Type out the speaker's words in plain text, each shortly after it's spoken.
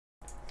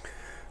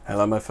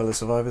Hello my fellow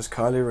survivors,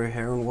 Kylie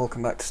here and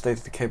welcome back to State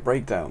of Decay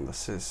Breakdown.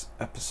 This is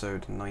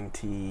episode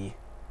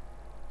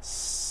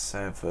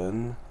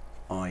 97,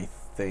 I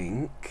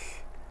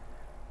think,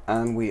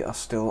 and we are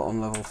still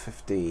on level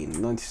 15.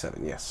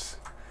 97, yes.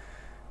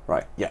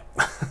 Right, yeah.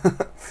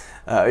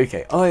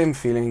 Okay, I am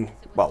feeling,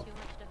 well,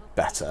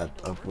 better.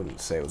 I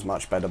wouldn't say it was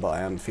much better, but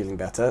I am feeling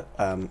better.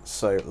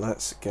 So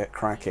let's get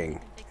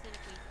cracking.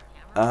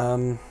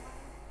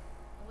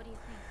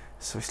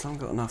 So we still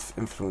haven't got enough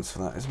influence for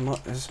that. Is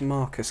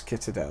Marcus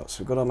kitted out?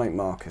 So we've got to make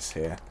Marcus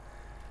here.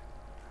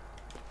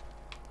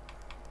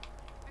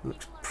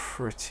 Looks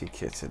pretty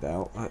kitted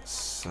out.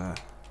 Let's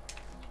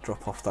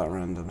drop off that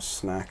random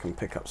snack and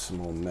pick up some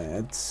more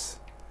meds.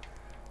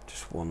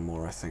 Just one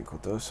more, I think, will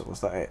do. So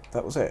was that it?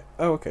 That was it.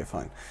 Oh, okay,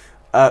 fine.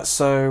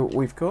 So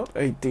we've got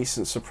a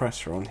decent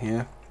suppressor on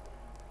here.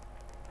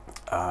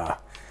 So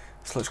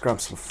let's grab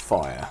some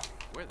fire.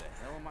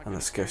 And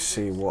let's go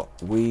see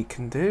what we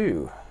can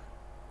do.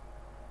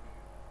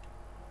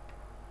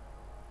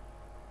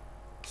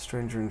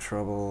 Stranger in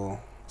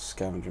trouble,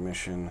 scavenger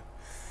mission.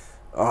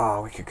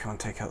 Oh, we could come and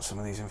take out some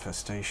of these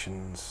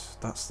infestations.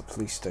 That's the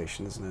police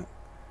station, isn't it?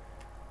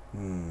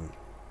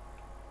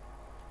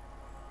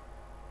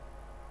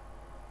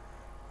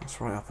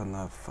 That's right up in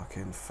the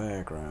fucking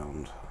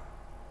fairground.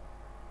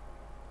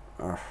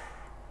 Urgh.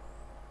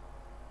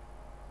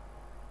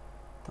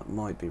 That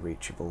might be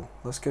reachable.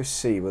 Let's go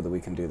see whether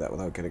we can do that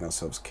without getting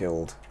ourselves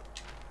killed.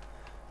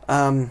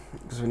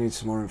 Because we need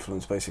some more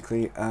influence,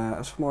 basically.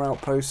 As for more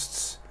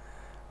outposts,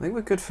 I think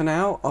we're good for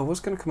now. I was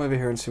going to come over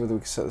here and see whether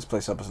we can set this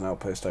place up as an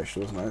outpost,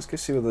 actually, wasn't I? Let's go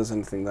see whether there's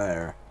anything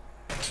there.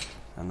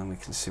 And then we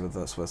can see whether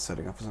that's worth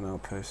setting up as an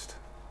outpost.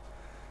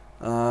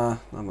 I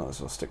might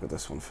as well stick with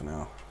this one for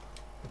now.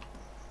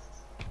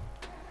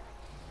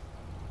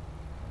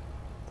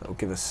 That will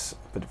give us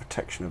a bit of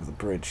protection over the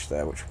bridge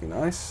there, which would be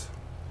nice.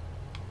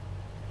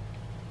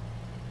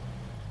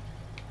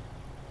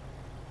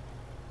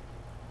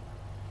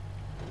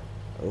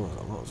 Oh,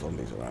 there's a lot of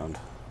zombies around.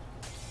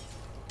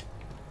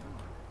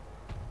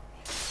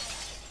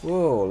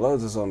 Whoa,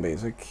 loads of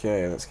zombies.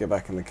 Okay, let's get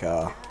back in the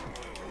car.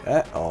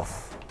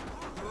 Off.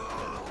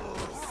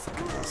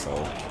 Fucking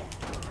asshole.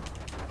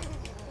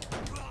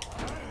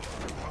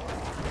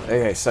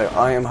 Okay, so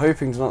I am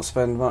hoping to not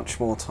spend much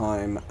more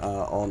time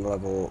on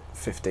level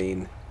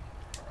 15,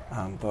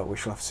 but we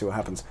shall have to see what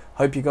happens.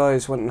 Hope you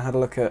guys went and had a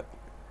look at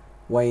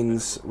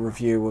Wayne's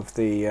review of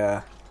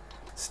the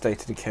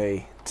State of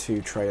Decay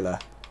 2 trailer.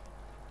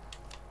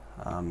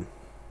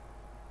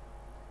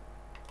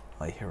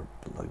 I hear a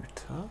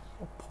bloater,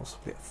 or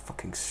possibly a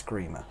fucking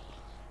screamer.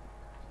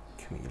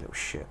 Come here, you little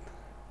shit.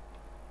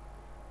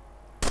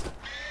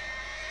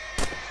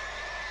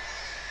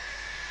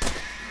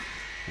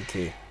 Thank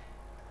you.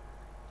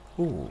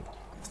 Ooh,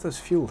 if there's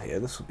fuel here,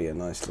 this would be a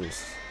nice little...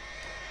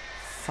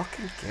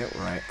 Fucking get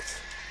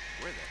wrecked.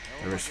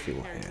 There is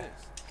fuel here.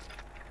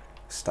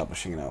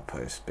 Establishing an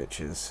outpost,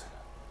 bitches.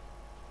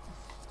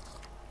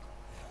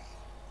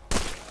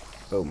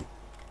 Boom.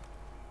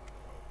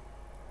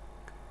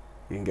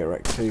 You can get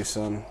wrecked too,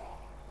 son.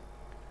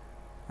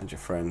 And your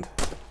friend.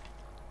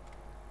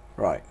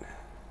 Right.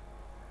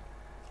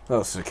 What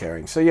else is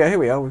occurring? So yeah, here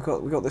we are. We've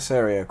got this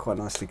area quite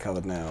nicely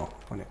covered now.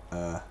 When it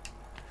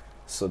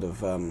sort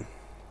of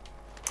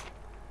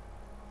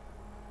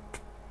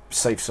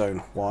safe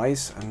zone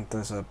wise, and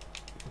there's a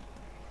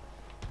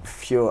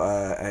fuel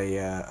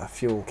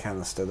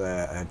canister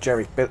there. A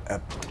jerry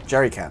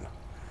can.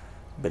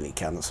 Billy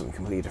can. That's something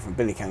completely different.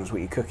 Billy can is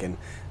what you cook in.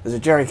 There's a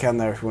jerry can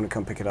there if you want to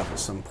come pick it up at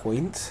some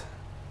point.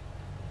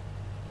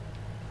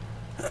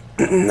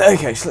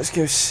 Okay, so let's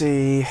go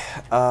see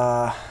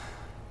who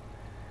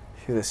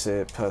this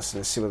person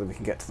is, see whether we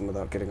can get to them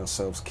without getting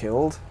ourselves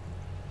killed.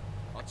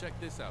 I'll check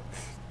this out.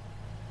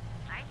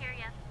 I hear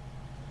ya.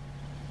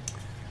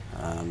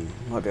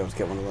 Might be able to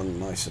get one of the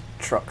nicer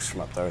trucks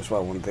from up there as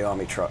well, one of the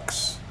army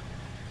trucks,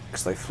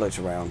 because they float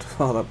around.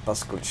 Oh, that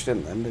bus glitched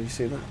in then, did you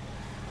see that?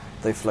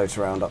 They float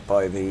around up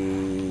by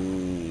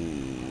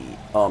the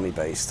army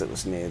base that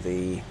was near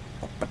the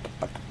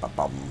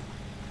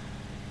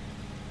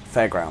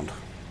fairground.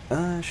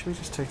 Should we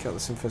just take out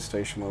this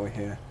infestation while we're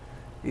here?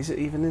 Is it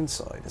even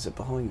inside? Is it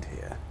behind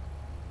here?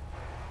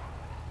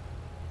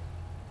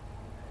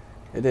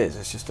 It is.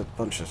 It's just a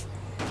bunch of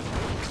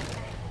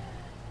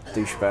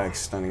douchebags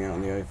standing out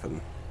in the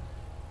open.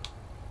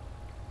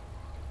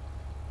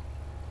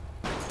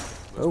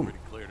 Looks pretty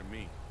clear to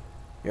me.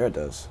 Yeah, it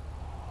does.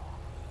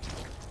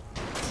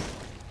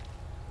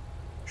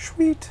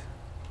 Sweet.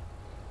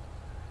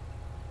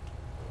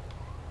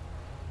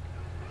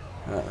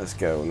 Right, let's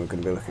go, and we're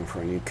going to be looking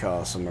for a new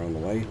car somewhere on the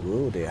way.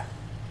 Oh dear.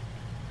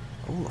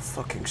 All the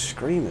fucking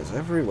screamers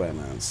everywhere,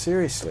 man.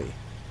 Seriously.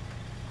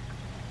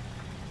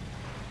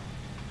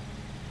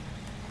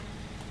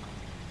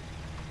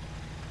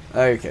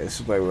 Okay,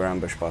 this is where we were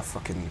ambushed by a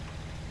fucking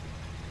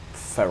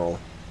feral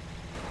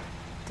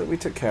that we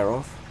took care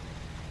of.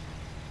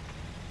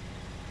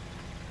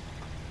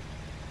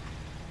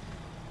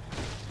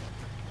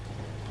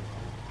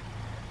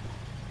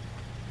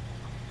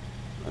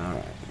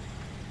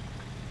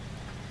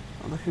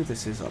 I wonder who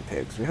this is up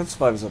here, because we had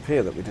survivors up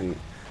here that we didn't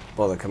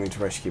bother coming to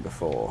rescue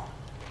before.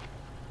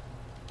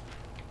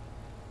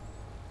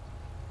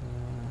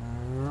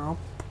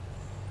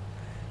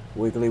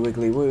 Wiggly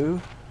wiggly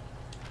woo.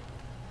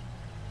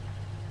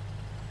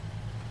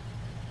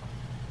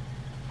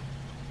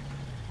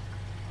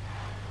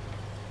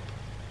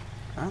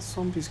 As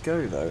zombies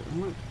go though, they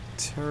look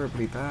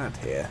terribly bad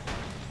here.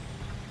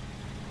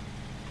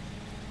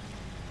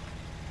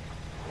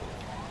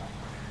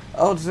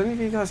 Oh, does any of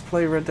you guys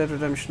play Red Dead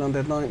Redemption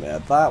Undead Nightmare?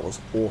 That was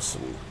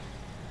awesome.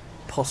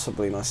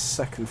 Possibly my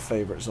second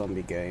favourite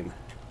zombie game.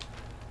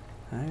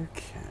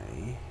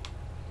 Okay.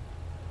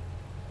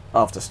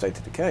 After State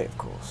of Decay, of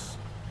course.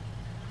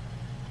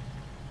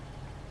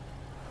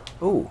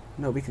 Oh,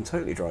 no, we can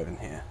totally drive in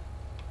here.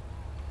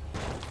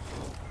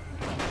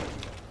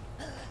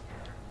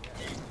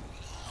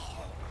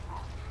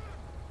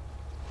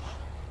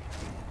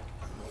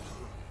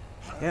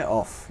 Get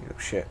off, you little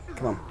shit.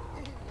 Come on.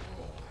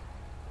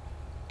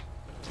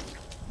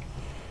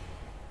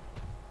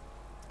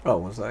 Oh,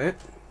 was that it?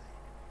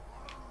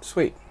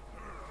 Sweet.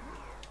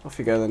 Off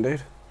you go then,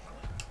 dude.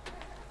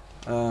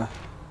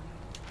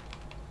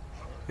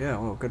 Yeah,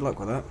 well, good luck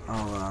with that.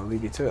 I'll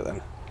leave you to it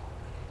then.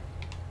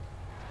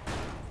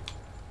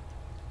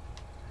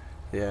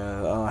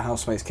 Yeah, our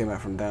housemates came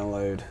out from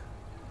download,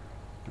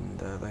 and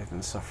they've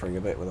been suffering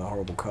a bit with a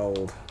horrible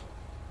cold.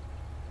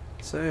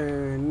 So,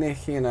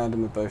 Nikki and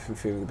Adam have both been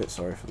feeling a bit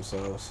sorry for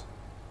themselves.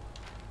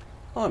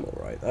 I'm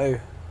alright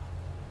though.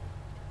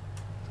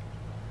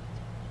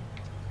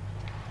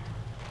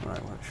 Right,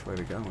 which way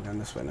we go? We're going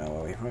this way now,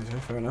 are we? Right,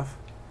 fair enough.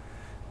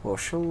 Well,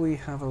 shall we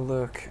have a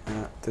look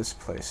at this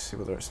place, see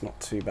whether it's not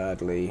too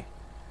badly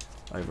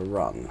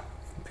overrun?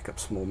 Pick up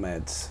some more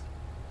meds.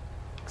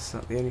 Is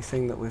that the only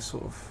thing that we're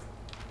sort of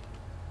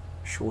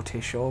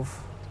shortish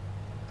of?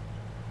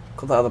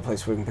 Got that other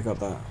place where we can pick up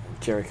that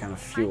jerry can of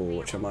fuel,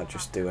 which I might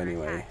just do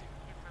anyway.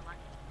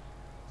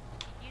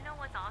 You know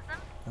what's awesome?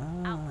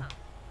 Outposts.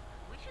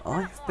 We should set up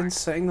I've more. been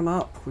setting them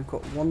up. We've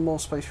got one more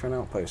space for an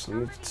outpost. I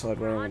need to decide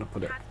where I want to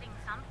put it. Broadcasting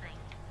something.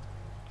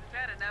 We've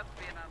had enough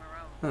being on our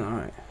own. Oh,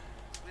 alright.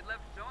 We'd love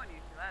to join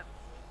you for that.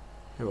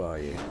 Who are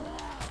you? You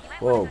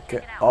might Whoa, wanna go check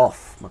get it out.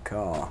 off my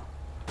car.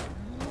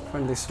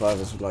 Friendly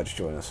survivors would like to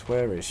join us.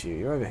 Where is you?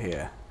 You're over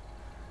here.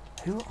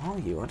 Who are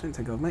you? I don't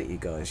think I've met you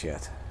guys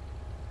yet.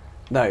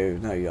 No,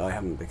 I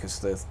haven't, because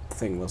the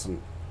thing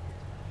wasn't...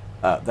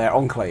 their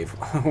enclave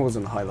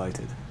wasn't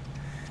highlighted.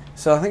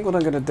 So I think what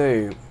I'm going to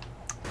do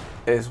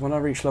is when I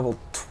reach level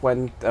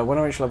 20, when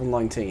I reach level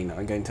 19,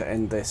 I'm going to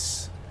end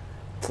this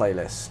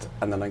playlist,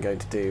 and then I'm going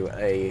to do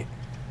a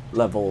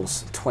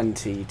levels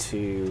 20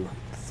 to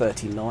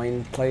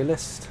 39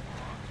 playlist.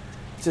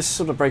 Just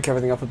sort of break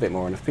everything up a bit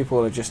more, and if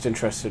people are just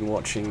interested in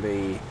watching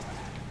the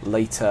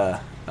later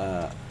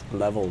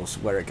levels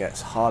where it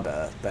gets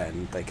harder,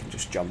 then they can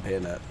just jump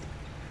in at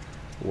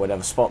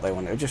whatever spot they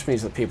want. It just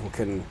means that people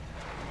can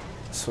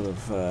sort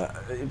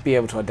of be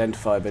able to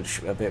identify a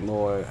bit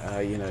more,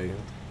 you know,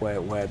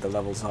 where the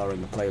levels are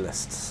in the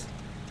playlists.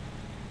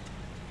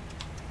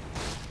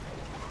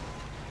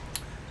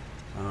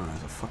 Oh,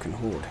 there's a fucking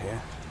horde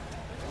here.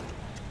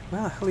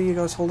 Where the hell are you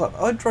guys holed up?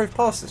 I drove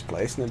past this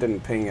place and it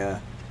didn't ping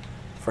a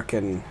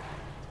frickin'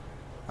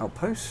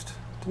 outpost.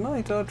 Did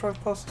I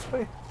drive past this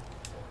way?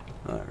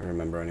 I don't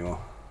remember anymore.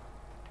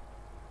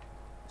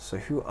 So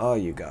who are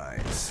you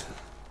guys?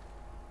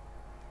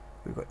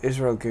 We've got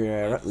Israel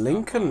Guerrera,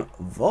 Lincoln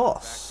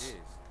Voss. Fact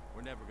is,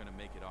 we're never gonna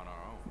make it on our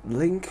own.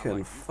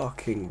 Lincoln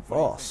fucking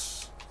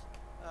Voss.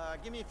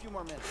 Give me a few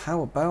more minutes.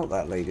 How about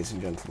that, ladies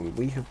and gentlemen?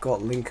 We have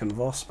got Lincoln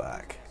Voss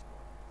back.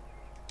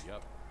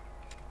 Yep.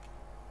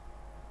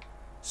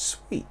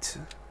 Sweet. Let's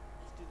do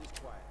this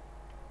quiet.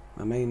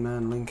 My main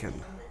man,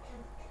 Lincoln.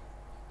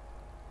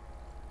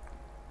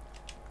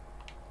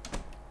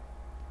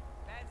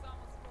 Bag's almost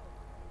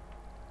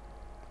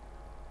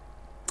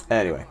full.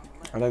 Anyway,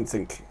 I don't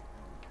think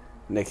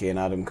Nikki and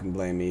Adam can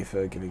blame me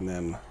for giving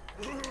them,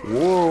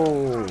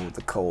 whoa,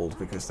 the cold,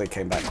 because they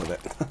came back with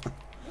it.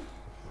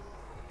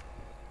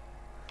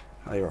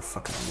 Oh, you're a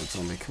fucking armored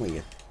zombie. Come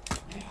here,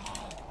 you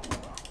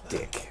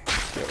dick.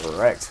 Get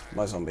wrecked,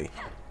 my zombie.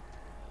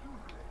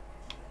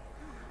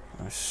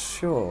 I'm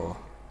sure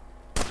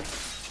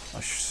I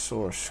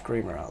saw a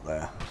screamer out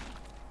there.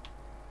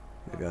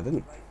 Maybe I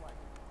didn't.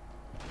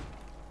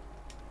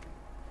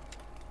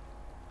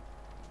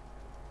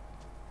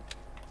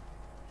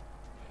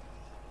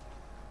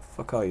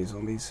 Fuck are you,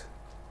 zombies?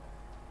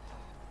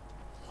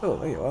 Oh,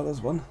 there you are,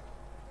 there's one.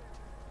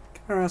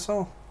 Come here,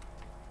 asshole.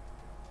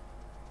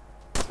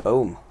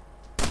 Boom.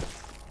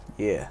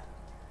 Yeah.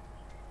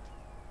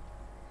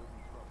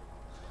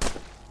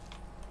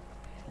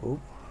 Oh.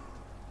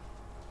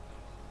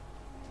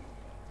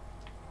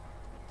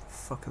 The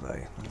fuck are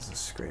they? There's a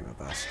screamer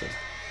bastard.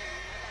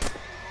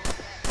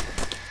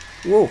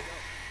 Whoa!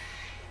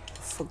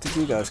 The fuck did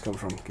you guys come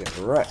from? Get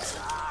wrecked.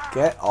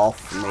 Get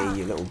off me,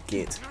 you little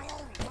git.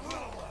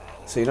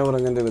 So you know what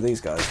I'm going to do with these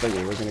guys, don't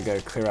you? We're going to go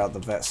clear out the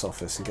vet's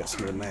office and get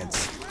some more meds.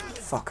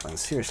 Fuck, man,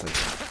 seriously.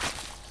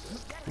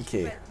 Thank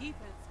you.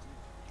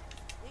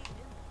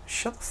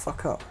 shut the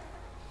fuck up.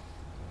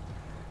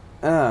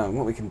 And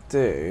what we can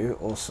do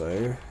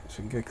also is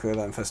we can go clear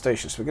that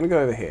infestation. So we're going to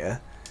go over here.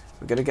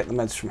 We're going to get the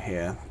meds from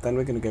here. Then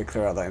we're going to go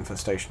clear out that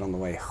infestation on the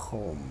way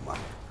home.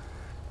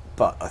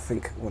 But I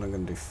think what I'm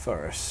going to do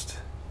first...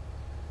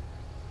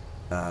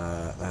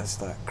 there's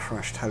that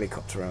crashed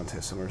helicopter around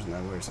here somewhere, isn't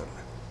there? Where is it?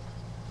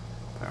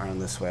 Around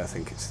this way, I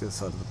think. It's the other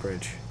side of the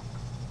bridge.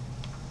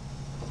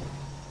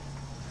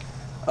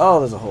 Oh,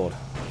 there's a horde.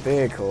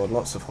 Big horde.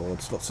 Lots of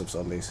hordes. Lots of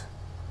zombies.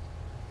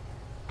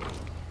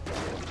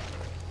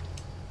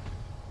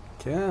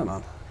 Come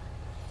on.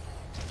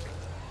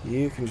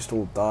 You can just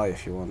all die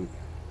if you want.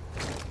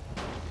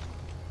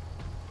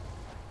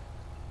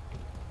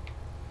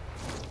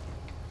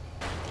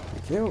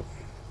 Thank you.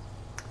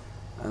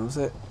 And was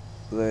it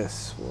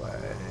this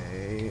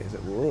way? Is it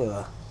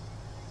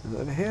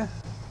over here?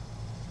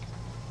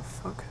 The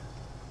fuck?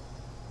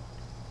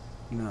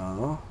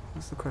 No.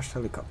 That's the crashed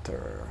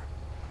helicopter.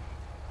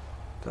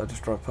 Did I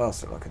just drive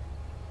past it like a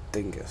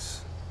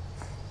dingus?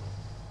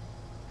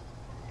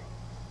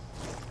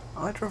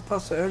 I drove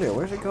past it earlier.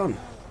 Where's it gone?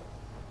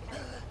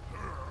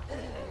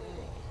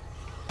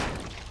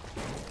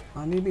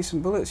 I need me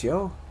some bullets,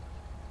 yo.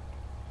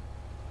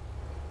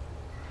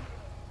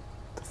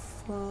 The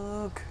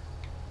fuck?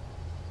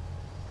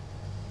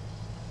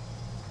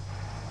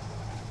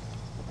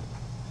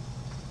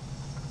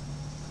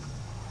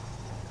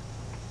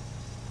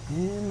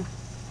 In.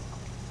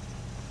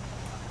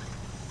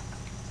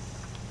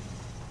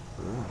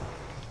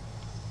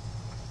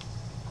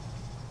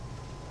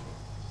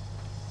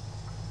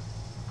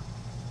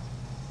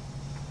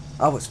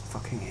 Oh, it's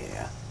fucking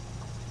here.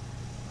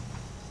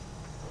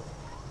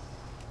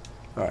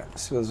 Alright,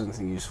 let's see if there's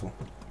anything useful.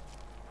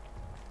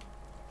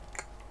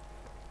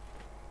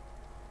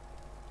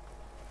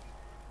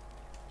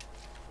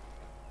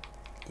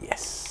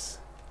 Yes.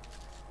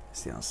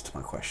 That's the answer to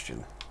my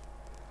question.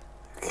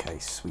 Okay,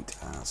 sweet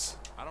as.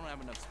 I don't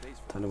have enough space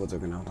for Don't know whether we're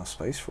going to have enough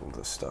space for all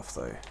this stuff,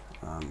 though.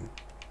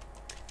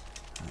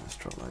 Let's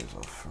drop those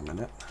off for a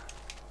minute.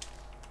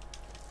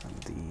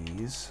 And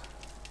these.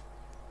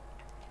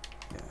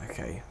 Yeah,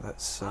 okay,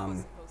 let's, I was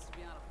supposed to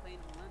be on a plane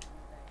to London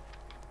today.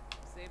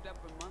 Saved up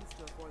for months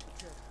to afford the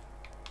trip.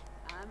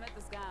 I met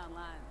this guy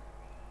online.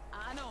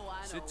 I know.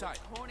 Sit tight.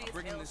 Corny I'm as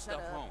bringing hell, this shut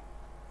stuff up.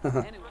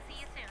 home. Anyway, We'll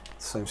see you soon.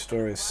 same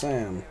story as Sam.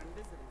 there and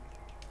visit him.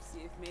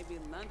 See if maybe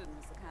London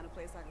is the kind of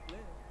place I could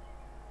live.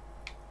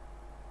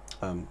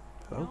 Hello?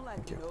 You know, like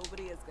Thank you.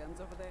 nobody has guns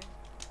over there.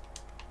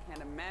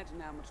 Can't imagine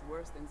how much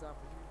worse things are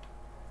for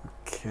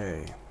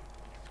here. Okay.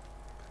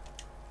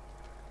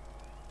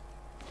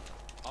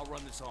 I'll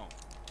run this home.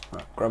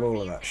 Right, grab all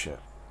of that shit.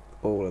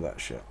 All of that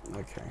shit.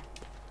 Okay.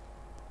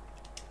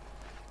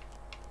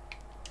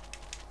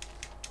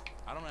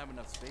 I don't have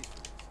enough space for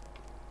this.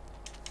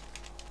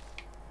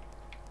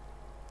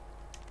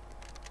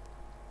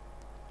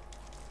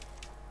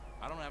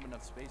 I don't have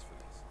enough space for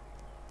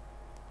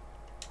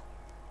this.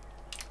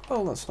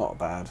 Well, that's not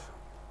bad.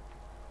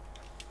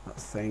 That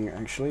thing,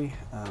 actually.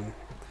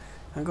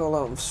 I've got a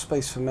lot of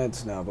space for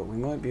meds now, but we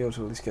might be able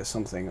to at least get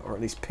something, or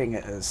at least ping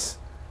it as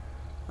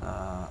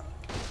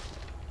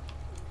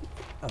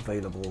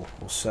available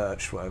or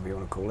searched, whatever you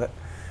want to call it.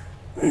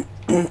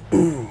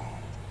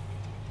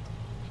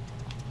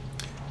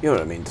 You know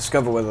what I mean?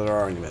 Discover whether there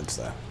are any meds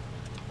there.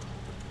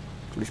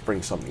 At least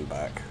bring something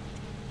back.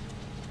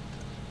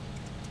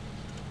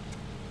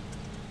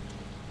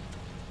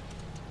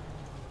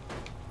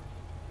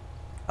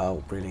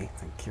 Oh, really?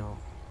 Thank you.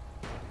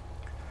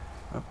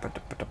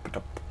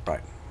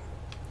 Right.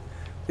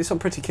 At least I'm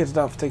pretty kitted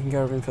out for taking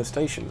care of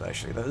infestations,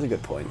 actually. That is a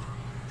good point.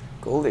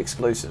 Got all the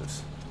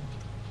explosives.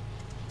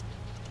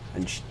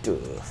 And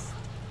stuff.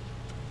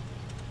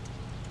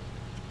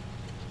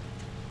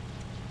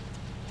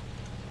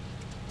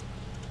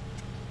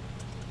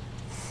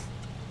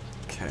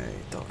 Okay,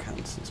 Doc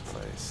Hanson's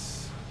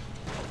place.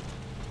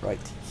 Right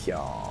here.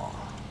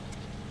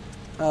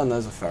 And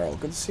there's a feral.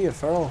 Good to see you,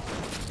 feral.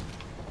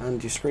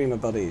 And your screamer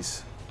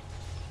buddies.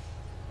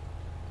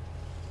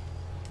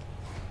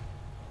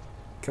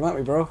 Come at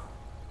me, bro.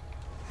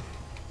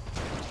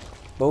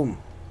 Boom.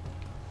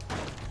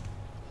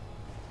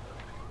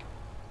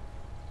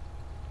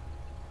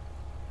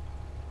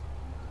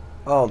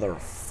 Oh, they're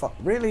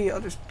really? I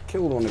just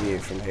killed one of you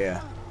from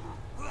here.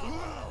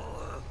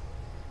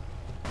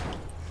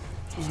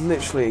 It's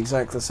literally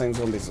exactly the same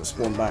zombies that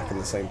spawn back in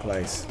the same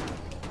place.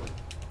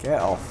 Get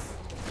off.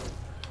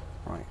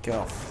 Right, get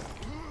off.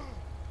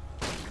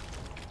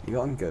 You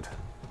got him? Good.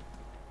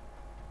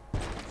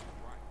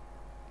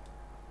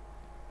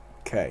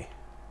 Okay.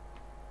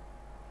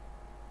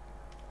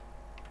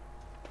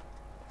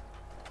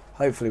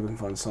 Hopefully we can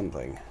find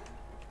something.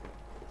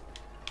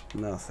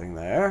 Nothing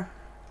there.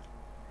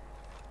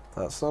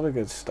 That's not a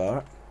good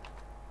start.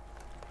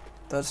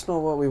 That's not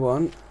what we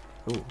want.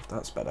 Ooh,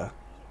 that's better.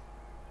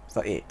 Is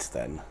that it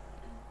then?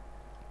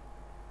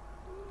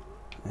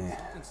 Yeah,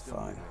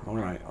 fine.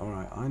 Alright,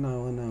 alright. I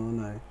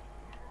know.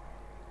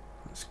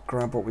 Let's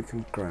grab what we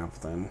can grab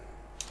then.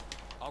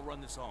 I'll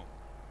run this home.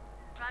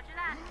 Roger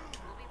that.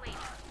 We'll be waiting.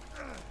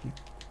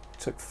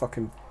 Took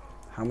fucking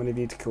How many of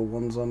you to kill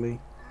one zombie?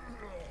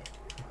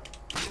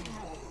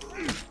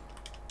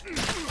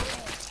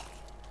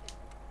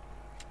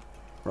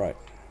 Right.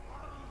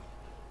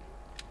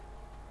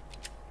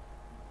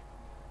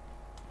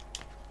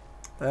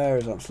 There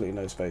is absolutely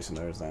no space in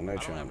there, is there? No I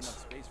don't have chance. enough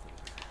space for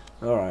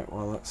this. Alright,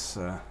 well let's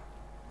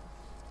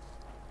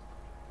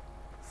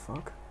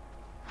fuck.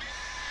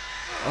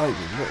 Oh,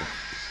 you little...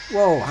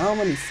 Whoa, how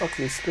many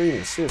fucking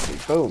screamers? Seriously,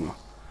 boom.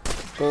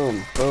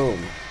 Boom, boom.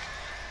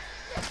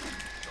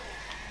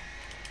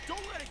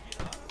 Don't let it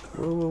get up.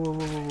 Whoa, whoa, whoa,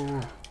 whoa, whoa,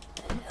 whoa.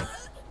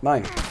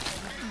 Mine.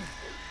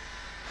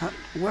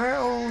 Where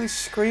are all these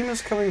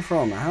screamers coming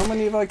from? How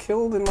many have I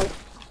killed in like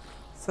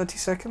 30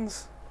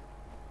 seconds?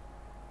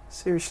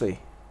 Seriously.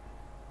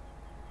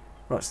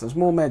 Right, so there's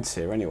more meds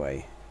here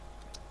anyway.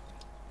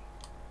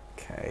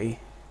 Okay.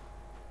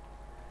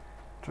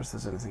 Try if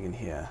there's anything in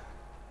here.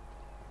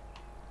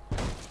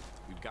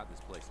 We've got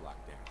this place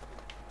locked down.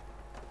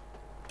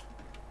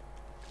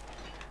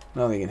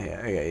 Nothing in here.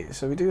 Okay,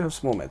 so we do have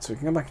some more meds, so we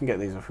can go back and get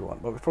these if we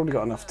want, but we've probably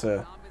got enough to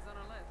Zombies on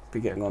our list. be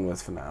getting on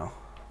with for now.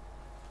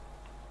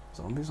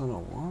 Zombies on a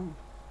what?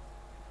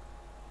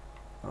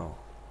 Oh.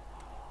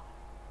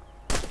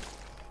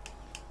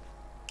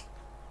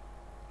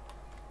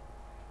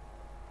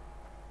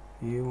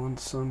 You want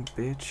some,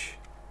 bitch?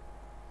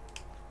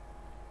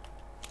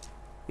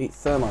 Eat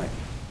thermite.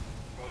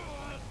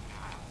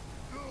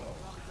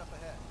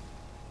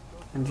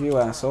 And you,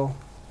 asshole.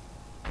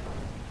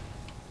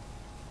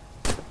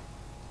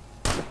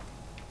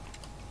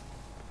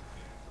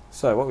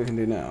 So, what we can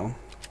do now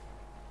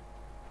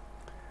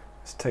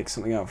is take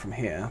something out from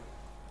here,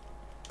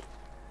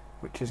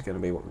 which is going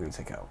to be what we're going to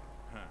take out.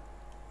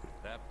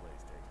 That place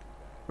takes me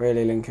back.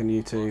 Really, Lincoln,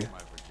 you two? Lost my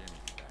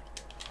virginity back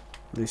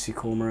there. Lucy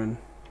Cormoran.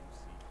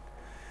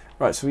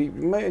 Right, so we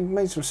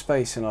made some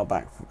space in our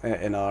back,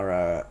 on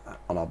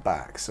our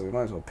back, so we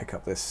might as well pick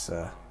up this.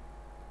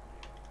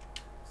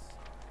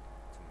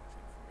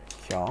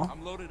 Yeah.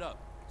 I'm loaded up.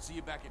 See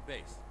you back at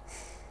base.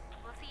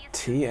 We'll see you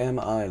soon.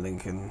 TMI,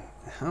 Lincoln.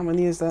 How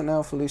many is that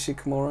now for Lucy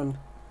Cormoran?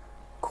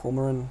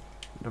 Cormoran,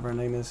 whatever her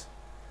name is.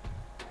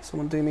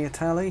 Someone do me a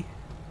tally?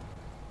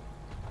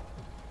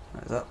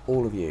 Right, is that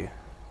all of you?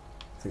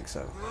 I think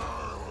so.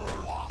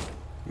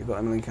 You got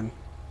him, Lincoln?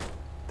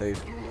 Dude.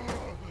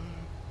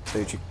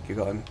 Dude, you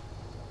got him.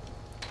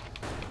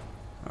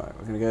 Alright,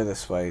 we're going to go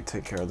this way,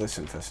 take care of this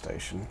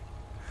infestation.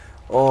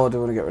 Or do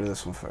we want to get rid of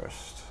this one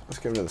first? Let's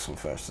get rid of this one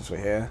first as we're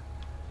here.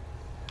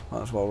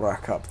 Might as well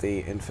rack up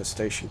the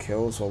infestation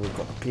kills while we've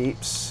got the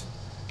peeps.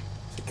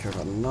 Take care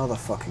of another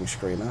fucking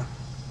screamer.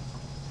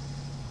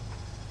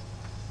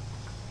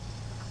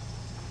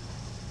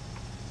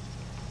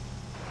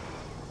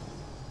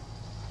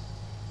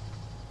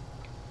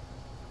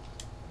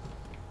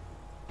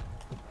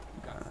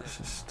 Let's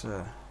just...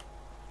 can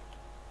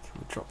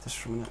we drop this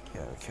for a minute?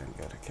 Yeah, we can.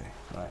 Good, okay.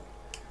 Right.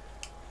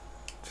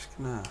 Just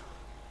gonna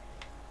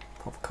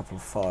pop a couple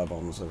of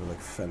firebombs over the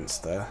fence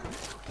there.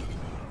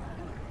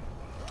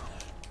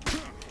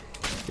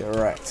 Get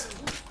wrecked.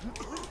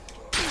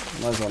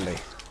 No zombie.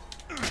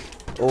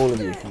 All of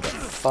you can get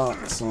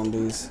fucked,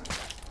 zombies.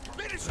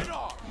 Finish it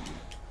off.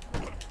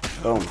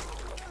 Boom.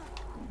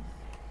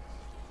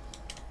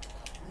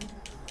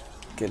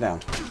 Get down.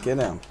 Get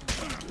down.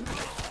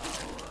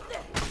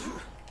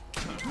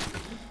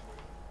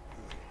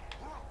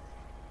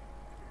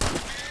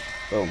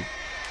 Boom.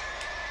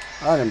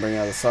 I didn't bring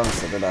out the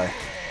silencer, did I?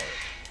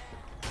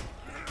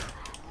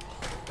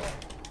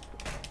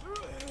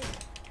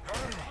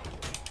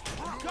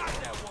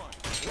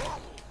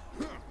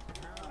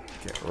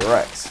 Get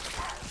wrecked.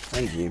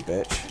 Thank you,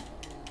 bitch.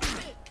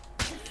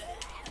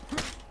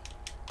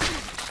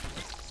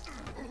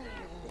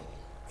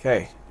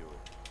 Okay.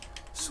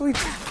 Sweet.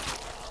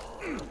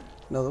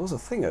 No, there was a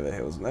thing over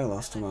here, wasn't there,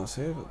 last time I was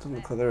here? But it doesn't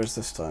look like there is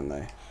this time,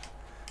 though.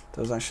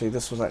 There was actually,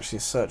 this was actually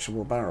a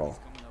searchable barrel.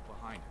 Coming up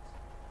behind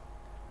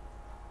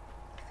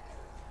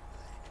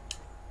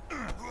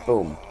us.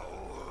 Boom.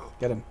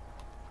 Get him.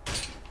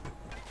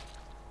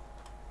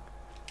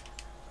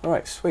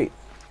 Alright, sweet.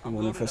 I'm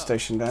One loaded up.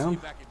 infestation See you down.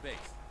 back at base.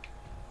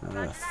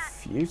 A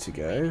few to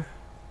go.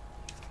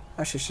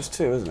 Actually, it's just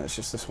two, isn't it? It's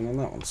just this one and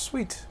that one.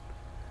 Sweet.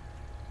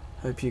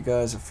 Hope you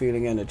guys are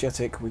feeling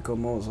energetic. We've got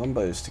more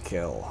zombos to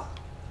kill.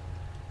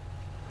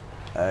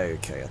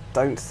 Okay, I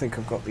don't think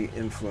I've got the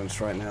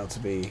influence right now to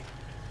be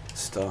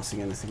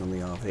starting anything on the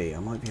RV. I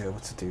might be able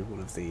to do one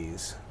of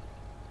these.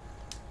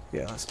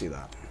 Yeah, let's do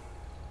that.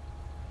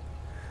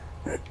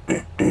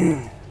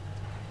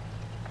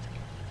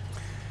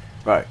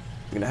 Right,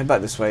 I'm going to head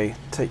back this way,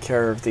 take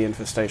care of the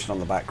infestation on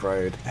the back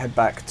road, head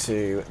back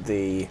to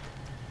the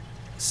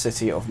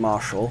city of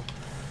Marshall.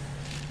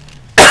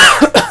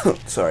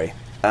 Sorry.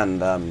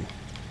 And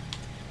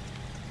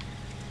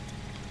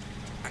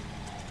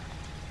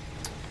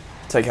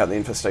take out the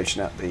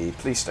infestation at the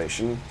police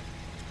station,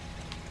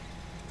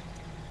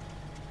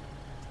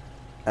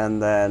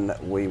 and then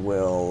we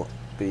will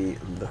be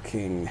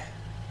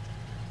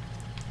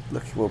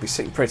we'll be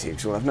sitting pretty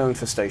because we'll have no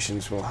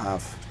infestations. We'll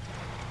have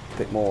a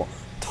bit more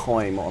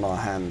time on our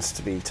hands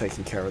to be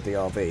taking care of the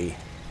RV.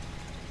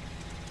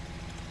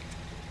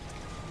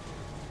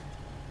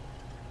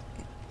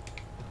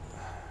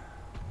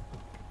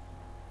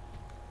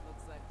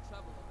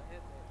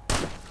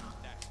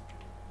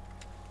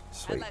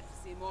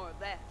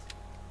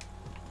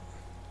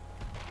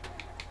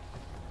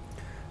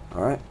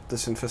 Alright,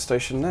 this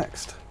infestation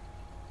next.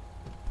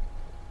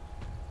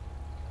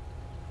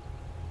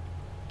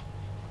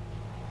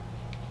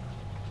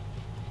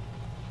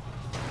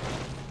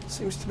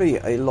 Seems to be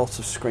a lot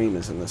of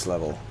screamers in this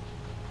level.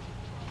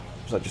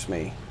 Is that just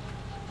me?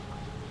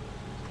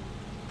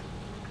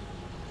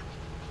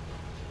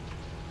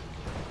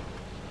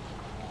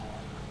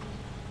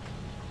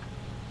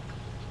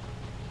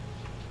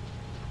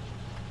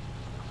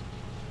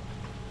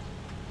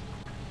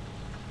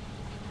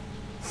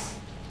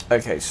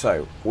 Okay,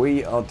 so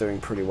we are doing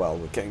pretty well.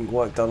 We're getting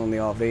work done on the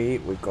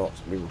RV.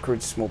 We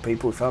recruited some more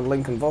people. We found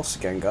Lincoln Voss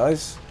again,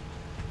 guys.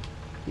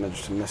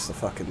 Managed to miss the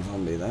fucking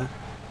zombie there.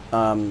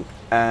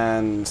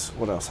 And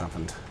what else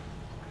happened?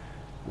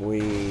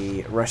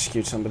 We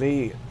rescued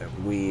somebody.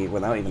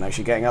 Without even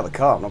actually getting out of the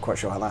car. I'm not quite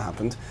sure how that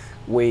happened.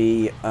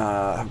 We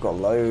have got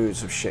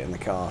loads of shit in the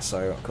car,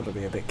 so I've got to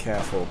be a bit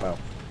careful about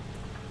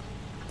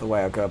the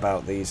way I go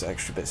about these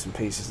extra bits and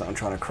pieces that I'm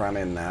trying to cram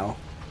in now.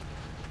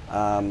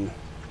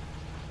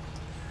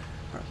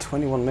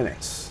 21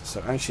 minutes,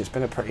 so actually it's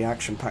been a pretty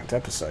action-packed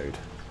episode.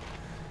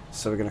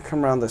 So we're going to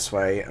come around this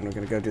way and we're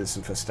going to go do this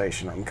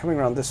infestation. I'm coming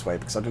around this way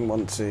because I didn't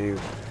want to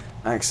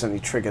accidentally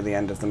trigger the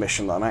end of the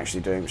mission that I'm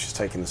actually doing, which is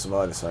taking the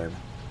survivors home.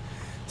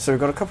 So we've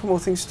got a couple more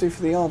things to do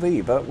for the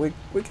RV, but we're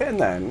getting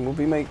there, and we'll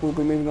be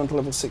moving on to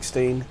level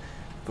 16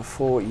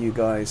 before you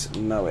guys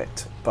know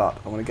it. But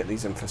I want to get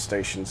these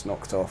infestations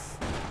knocked off,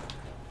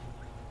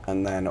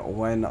 and then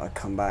when I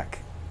come back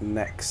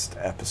next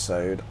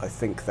episode, I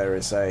think there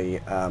is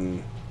a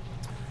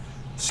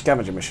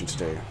scavenger mission to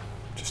do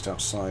just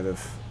outside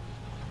of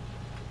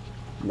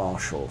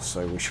Marshall,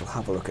 so we shall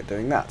have a look at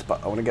doing that.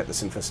 But I want to get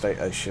this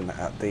infestation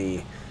at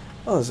the...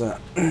 oh,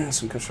 there's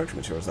some construction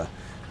materials there. I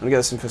want to get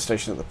this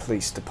infestation at the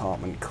police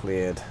department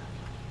cleared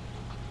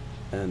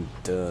and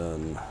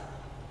done.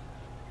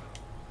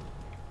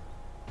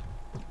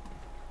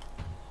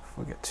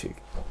 Before I get too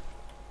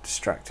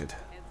distracted.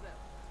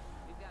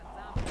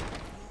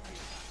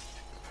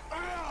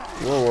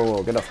 Whoa, whoa,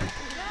 whoa, get off me.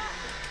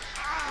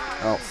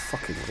 Oh,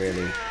 fucking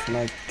really. Can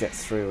I get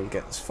through and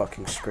get this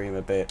fucking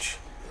screamer bitch?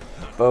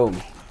 Boom.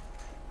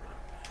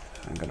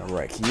 I'm gonna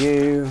wreck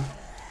you.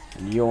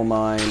 And you're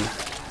mine.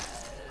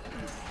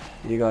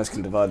 You guys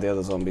can divide the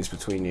other zombies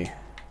between you.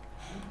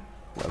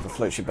 Whatever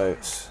floats your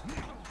boats.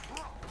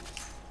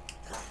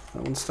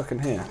 That one's stuck in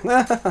here.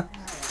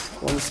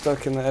 One's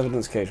stuck in the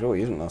evidence cage. Oh,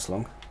 he didn't last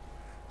long.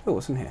 Oh,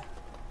 what's in here?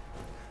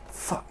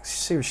 Fuck,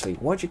 seriously,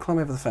 why'd you climb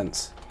over the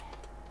fence?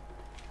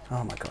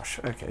 Oh my gosh,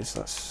 okay, so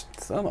that's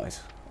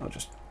thermite. I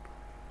just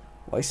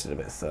wasted a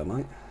bit of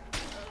thermite.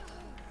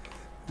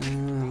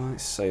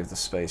 Let's save the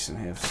space in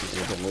here for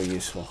something a bit more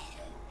useful.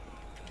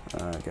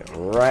 Get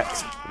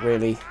wrecked,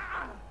 really.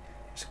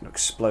 It's going to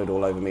explode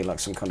all over me like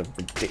some kind of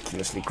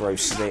ridiculously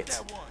gross zit.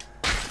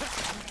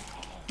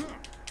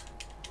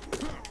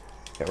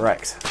 Get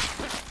wrecked.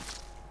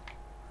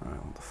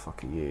 Alright, what the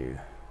fuck are you?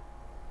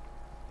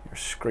 You're a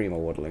screamer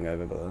waddling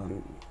over, but I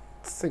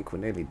think we're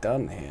nearly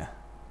done here.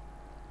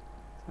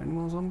 Any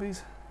more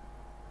zombies?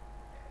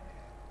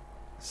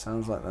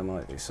 Sounds like there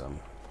might be some.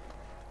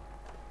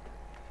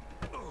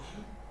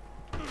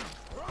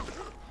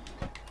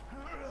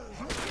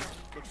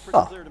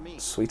 Ah,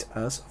 sweet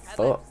as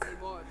fuck.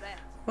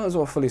 Might as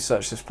well fully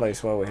search this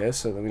place while we're here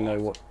so that we know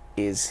what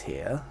is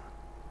here.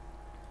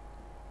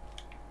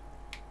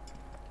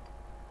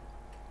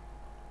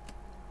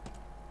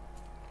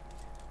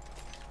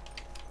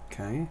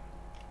 Okay.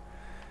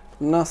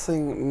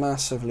 Nothing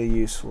massively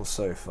useful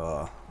so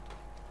far.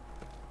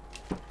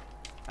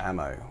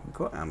 Ammo. We've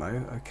got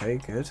ammo. Okay,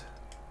 good.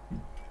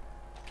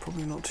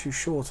 Probably not too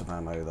short of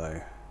ammo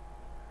though.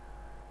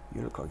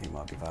 You look like you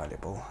might be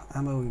valuable.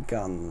 Ammo and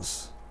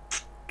guns.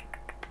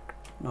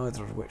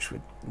 Neither of which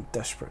we're in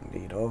desperate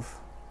need of.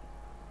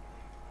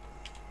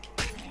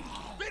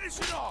 Finish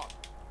it off.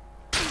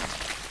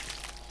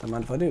 Don't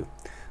mind if I do.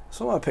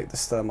 So I picked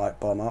this thermite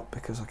bomb up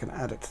because I can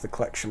add it to the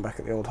collection back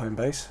at the old home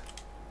base.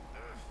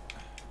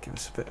 Give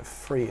us a bit of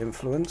free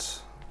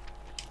influence.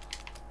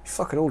 You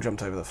fucking all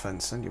jumped over the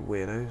fence then, you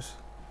weirdos.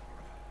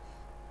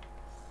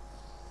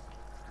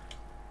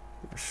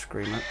 You're a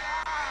screamer.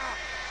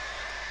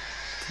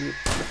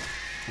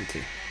 Thank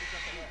you.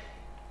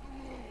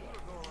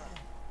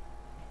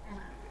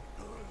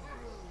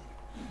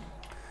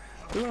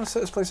 Do we want to set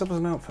this place up as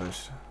an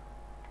outpost?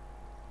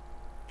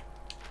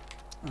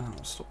 Oh,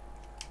 stop.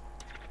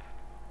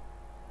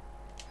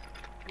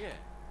 Yeah,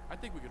 I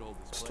think we could hold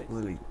this Stop place.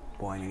 Lily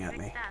whining at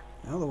me.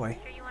 Out of the way.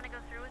 Sure you want to go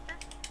through with this?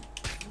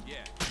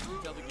 Yeah,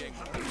 tell the gang to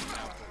hold the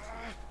outpost.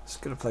 As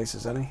good a place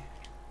as any.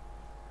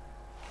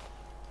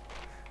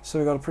 So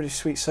we've got a pretty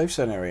sweet safe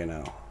zone area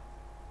now.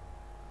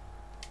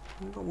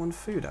 We've got one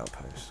food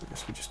outpost. I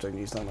guess we just don't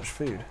use that much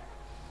food.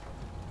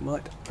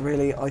 Might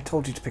really? I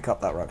told you to pick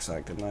up that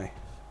rucksack, didn't I?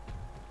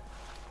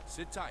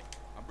 Sit tight.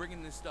 I'm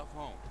bringing this stuff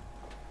home.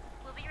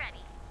 We'll be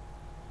ready.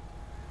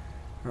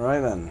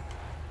 Right then.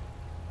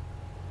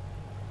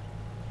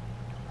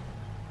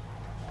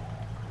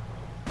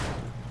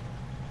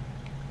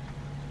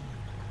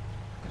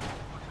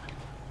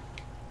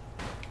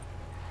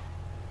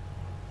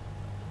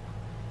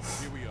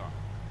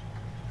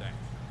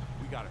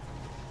 got it.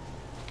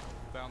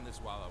 Found this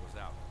while I was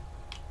out.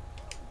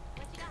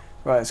 What you got?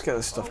 Right, let's get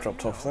this stuff Oh,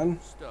 dropped you off know, then.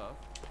 Stuff.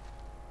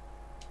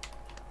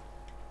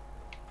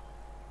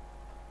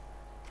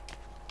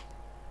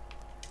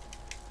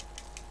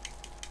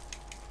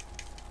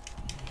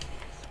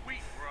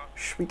 Sweet, bro.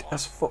 Sweet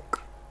as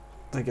fuck.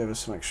 They gave us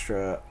some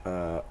extra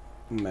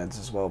meds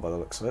as well by the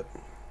looks of it.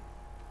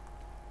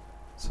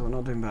 So we're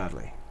not doing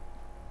badly.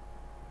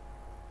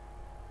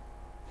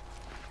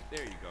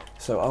 There you go.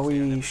 So are See, I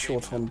never we gave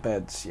short you on that.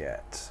 beds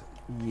yet?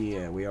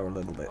 Yeah, we are a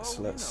little bit. Oh, So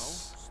you know, let's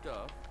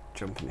stuff.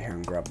 jump in here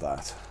and grab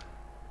that.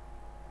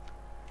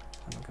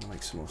 And I'm going to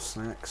make some more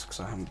snacks because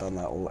I haven't done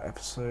that all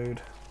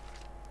episode.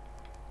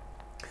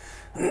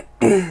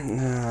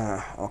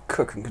 Our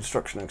cook and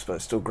construction expert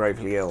is still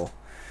gravely ill.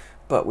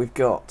 But we've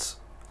got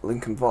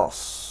Lincoln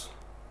Voss.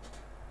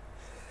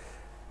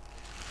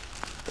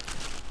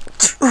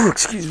 Oh,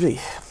 excuse me.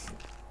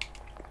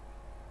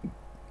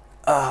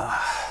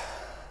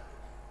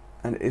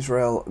 And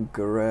Israel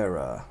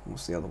Guerrera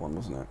was the other one,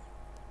 wasn't it?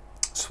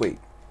 Sweet.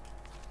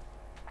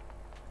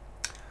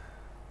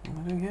 What am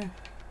I doing here?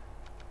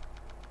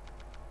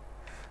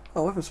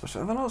 Oh, weapon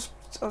special. Have I not?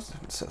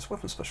 It says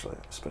weapon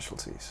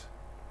specialties.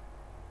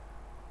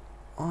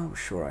 I was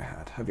sure I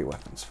had heavy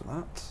weapons for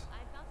that.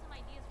 I've got some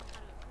ideas for how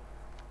to improve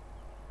this.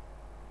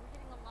 We're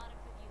getting a lot of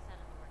good use out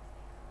of the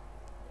workspace.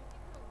 But if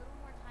we put a little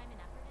more time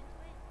and effort into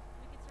it,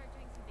 we could start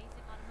doing some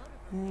basic automotive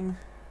repairs.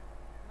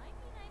 Might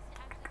be nice to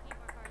actually keep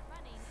our cars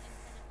running instead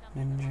of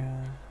dumping them Ninja.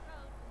 on the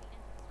road when the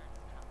engine starts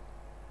to trouble.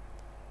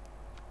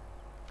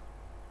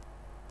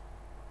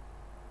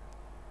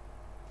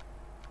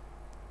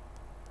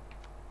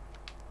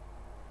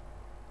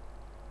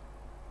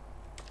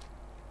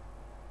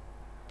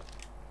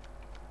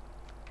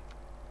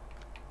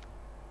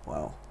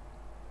 Wow.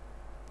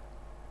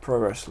 Pro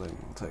wrestling,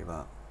 we'll take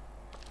that.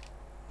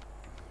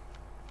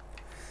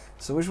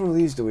 So which one of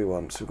these do we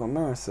want? So we've got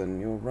marathon,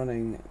 you're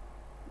running,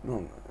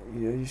 no,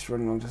 you're used to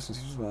running long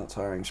distances without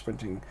tiring,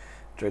 sprinting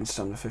drains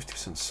stamina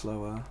 50%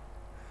 slower.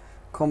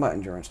 Combat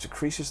endurance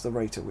decreases the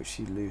rate at which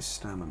you lose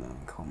stamina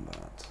in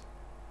combat.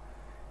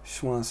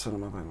 Smaller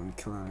stamina back when you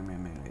kill an enemy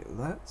immediately.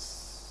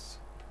 Let's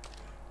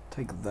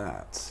take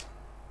that.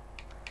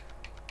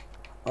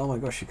 Oh my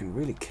gosh, you can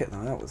really kit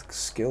them out with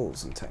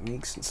skills and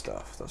techniques and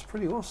stuff. That's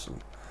pretty awesome.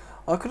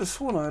 I could have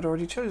sworn I had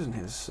already chosen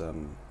his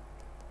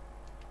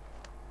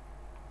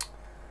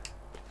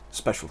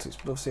specialties,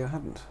 but obviously I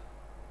hadn't.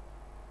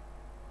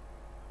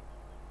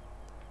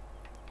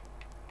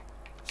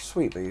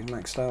 Sweet, but you've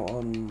maxed out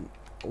on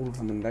all of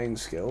the mundane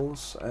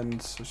skills, and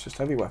it's just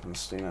heavy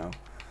weapons, you know.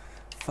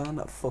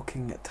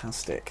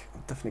 Fan-fucking-tastic.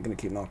 I'm definitely going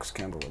to keep Marcus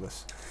Campbell with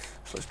us.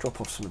 So let's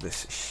drop off some of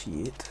this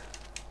shit.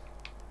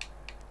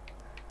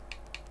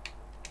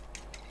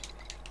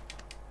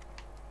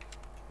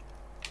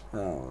 Oh,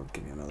 I'll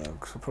give you another,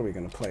 because we're probably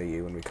going to play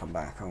you when we come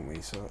back, aren't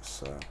we? So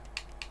let's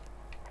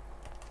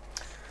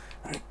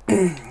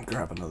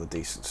grab another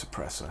decent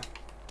suppressor.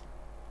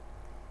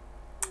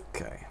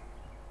 Okay.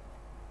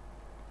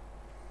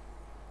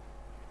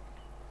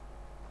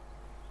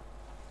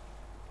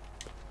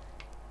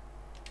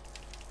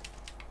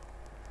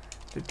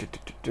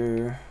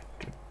 Do.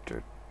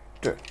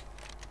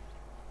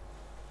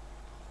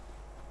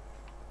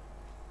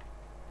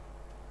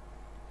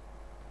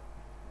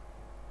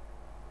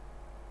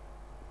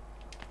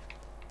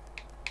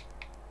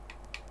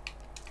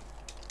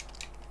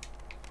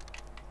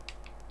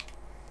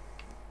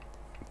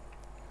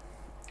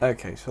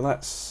 Okay, so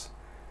let's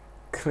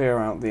clear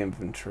out the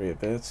inventory a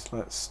bit.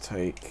 Let's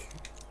take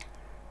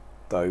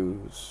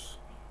those.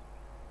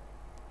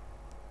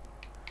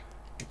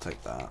 We'll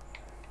take that.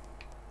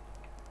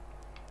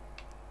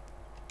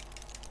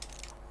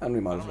 And we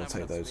might as well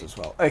take those as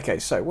well. Okay,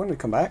 so when we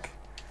come back,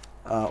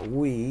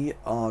 we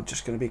are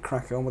just going to be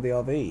cracking on with the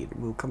RV.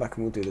 We'll come back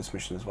and we'll do this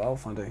mission as well,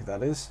 find out who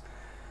that is.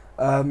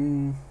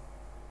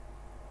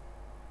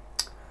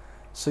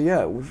 So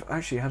yeah, we've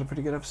actually had a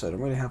pretty good episode.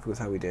 I'm really happy with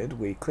how we did.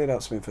 We cleared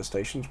out some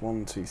infestations,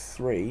 1, 2,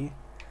 3,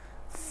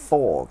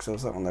 4, because there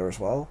was that one there as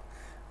well.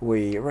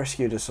 We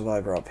rescued a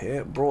survivor up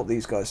here, brought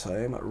these guys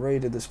home,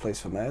 raided this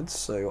place for meds,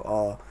 so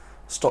our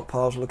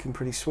stockpiles are looking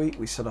pretty sweet.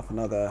 We set up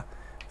another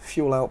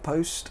fuel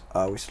outpost,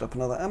 we set up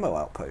another ammo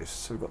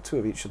outpost, so we've got 2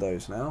 of each of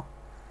those now.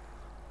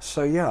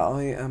 So yeah,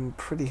 I am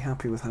pretty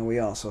happy with how we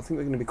are, so I think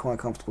we're going to be quite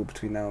comfortable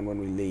between now and when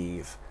we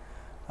leave.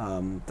 I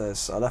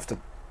left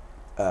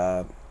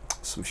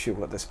some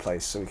fuel at this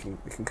place, so we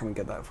can come and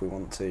get that if we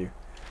want to,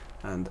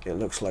 and it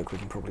looks like we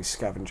can probably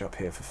scavenge up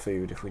here for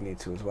food if we need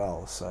to as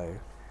well. So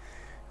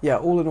yeah,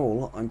 all in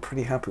all, I'm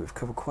pretty happy. We've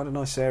covered quite a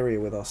nice area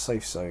with our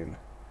safe zone,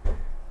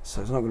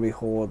 so there's not going to be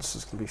hordes,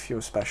 there's going to be fewer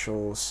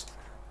specials,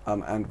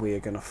 and we are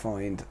going to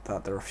find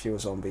that there are fewer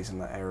zombies in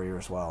that area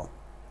as well.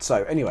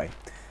 So anyway,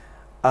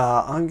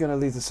 I'm going to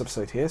leave this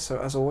episode here, so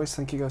as always,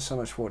 thank you guys so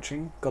much for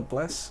watching, God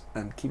bless,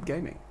 and keep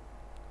gaming.